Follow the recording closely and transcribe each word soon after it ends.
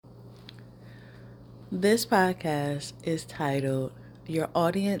This podcast is titled Your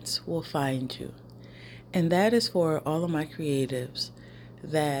Audience Will Find You. And that is for all of my creatives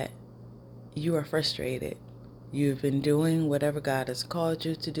that you are frustrated. You've been doing whatever God has called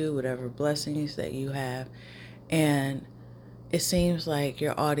you to do, whatever blessings that you have, and it seems like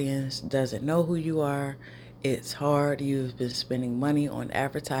your audience doesn't know who you are. It's hard. You've been spending money on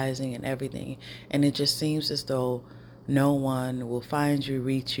advertising and everything, and it just seems as though no one will find you,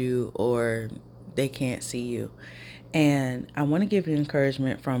 reach you, or they can't see you. And I want to give you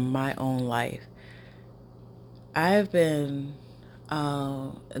encouragement from my own life. I've been,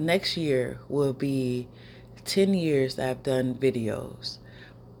 next year will be 10 years that I've done videos.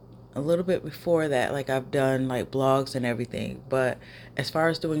 A little bit before that, like I've done like blogs and everything, but as far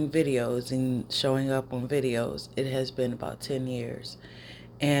as doing videos and showing up on videos, it has been about 10 years.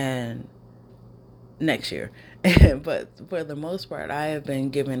 And next year. But for the most part, I have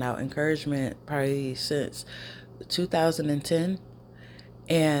been giving out encouragement probably since 2010.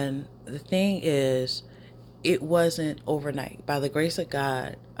 And the thing is, it wasn't overnight. By the grace of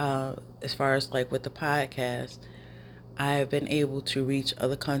God, as far as like with the podcast, I have been able to reach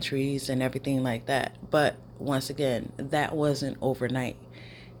other countries and everything like that. But once again, that wasn't overnight.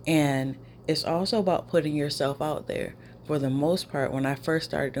 And it's also about putting yourself out there. For the most part, when I first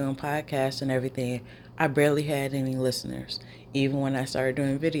started doing podcasts and everything, I barely had any listeners. Even when I started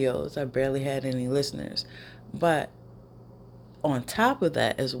doing videos, I barely had any listeners. But on top of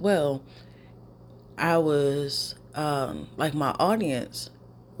that as well, I was like my audience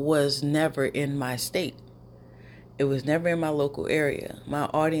was never in my state. It was never in my local area. My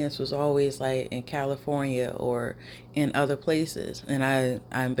audience was always like in California or in other places, and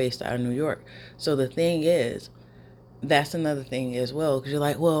I'm based out of New York. So the thing is, that's another thing as well, because you're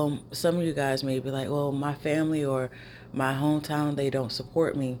like, well, some of you guys may be like, well, my family or my hometown, they don't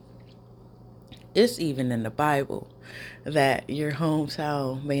support me. It's even in the Bible that your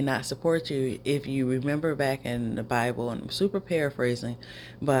hometown may not support you. If you remember back in the Bible, and I'm super paraphrasing,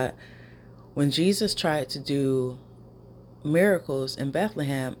 but when Jesus tried to do miracles in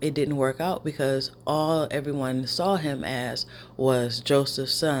Bethlehem, it didn't work out because all everyone saw him as was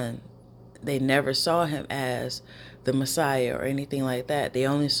Joseph's son. They never saw him as the Messiah or anything like that. They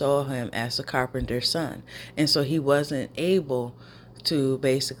only saw him as a carpenter's son. And so he wasn't able to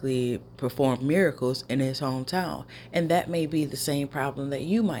basically perform miracles in his hometown. And that may be the same problem that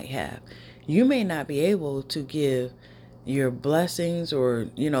you might have. You may not be able to give your blessings or,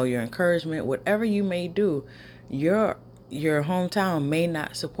 your encouragement, whatever you may do, your your hometown may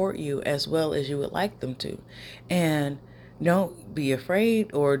not support you as well as you would like them to. And don't be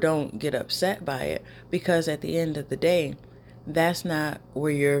afraid or don't get upset by it, because at the end of the day, that's not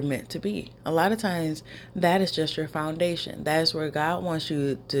where you're meant to be. A lot of times, that is just your foundation. That is where God wants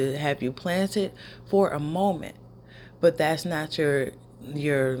you to have you planted for a moment. But that's not your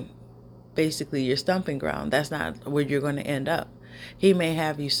basically your stumping ground. That's not where you're going to end up. He may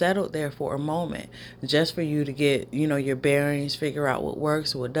have you settled there for a moment just for you to get, your bearings, figure out what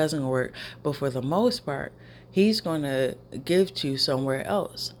works, what doesn't work. But for the most part, he's going to give you somewhere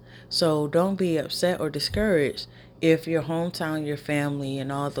else. So don't be upset or discouraged if your hometown, your family,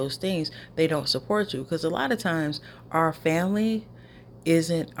 and all those things, they don't support you. Because a lot of times our family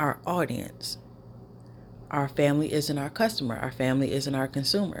isn't our audience. Our family isn't our customer. Our family isn't our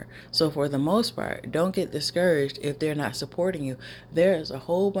consumer. So for the most part, don't get discouraged if they're not supporting you. There's a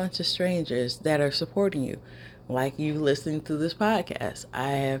whole bunch of strangers that are supporting you. Like you listening to this podcast.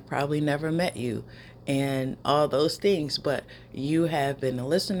 I have probably never met you and all those things, but you have been a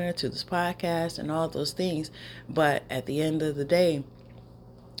listener to this podcast and all those things. But at the end of the day,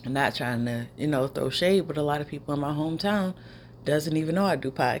 I'm not trying to, throw shade, but a lot of people in my hometown doesn't even know I do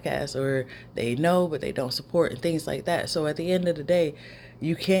podcasts, or they know but they don't support and things like that. So at the end of the day,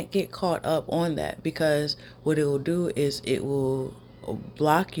 you can't get caught up on that, because what it will do is it will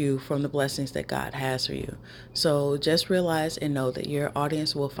block you from the blessings that God has for you. So just realize and know that your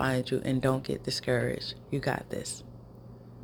audience will find you, and don't get discouraged. You got this.